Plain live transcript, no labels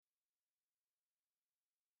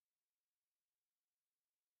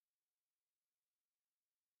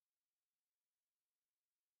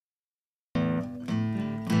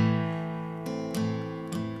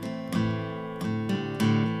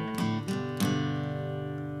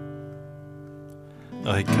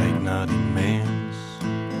Hy kyk na die mens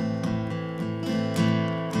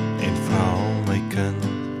en vra hom, my kind,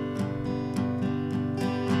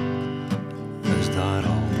 is daar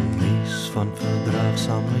al nuus van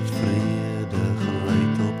verdraagsaamheid, vrede,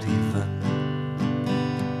 geluid op die wind?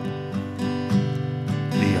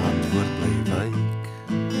 Die antwoord bly wyk,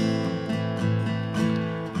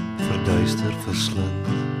 verduister, verslind.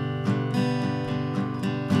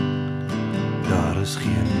 Daar is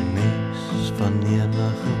geen nuus van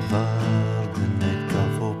enige waarde, net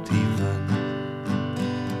kaf op die wind.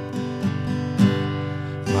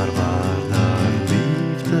 Maar waar daar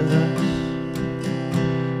liefde is,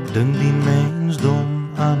 dink die mensdom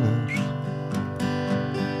anders.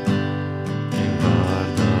 En waar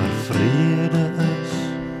daar vrede is,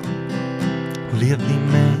 leef die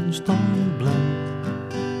mensdom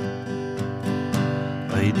blind.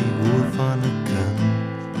 Uit die oor van 'n kind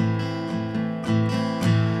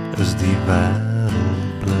is die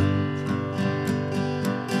wêreld blind.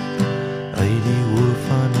 Uit die oor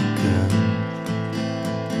van 'n kind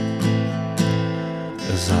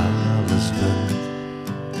is alles wind.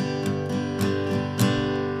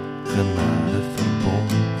 Genade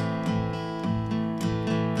verbond,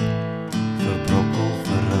 verbrokkel,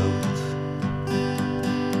 verhoud.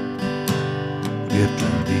 Weer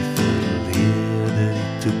klink die verlede,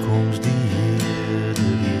 die toekoms, die hede,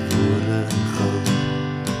 die woorde in goud.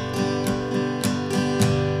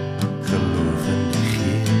 Geloof in die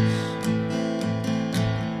gees,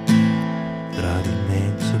 dra die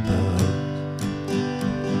mense behoud.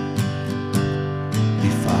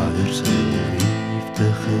 Die Vader se liefde,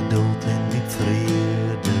 geduld en die vrede.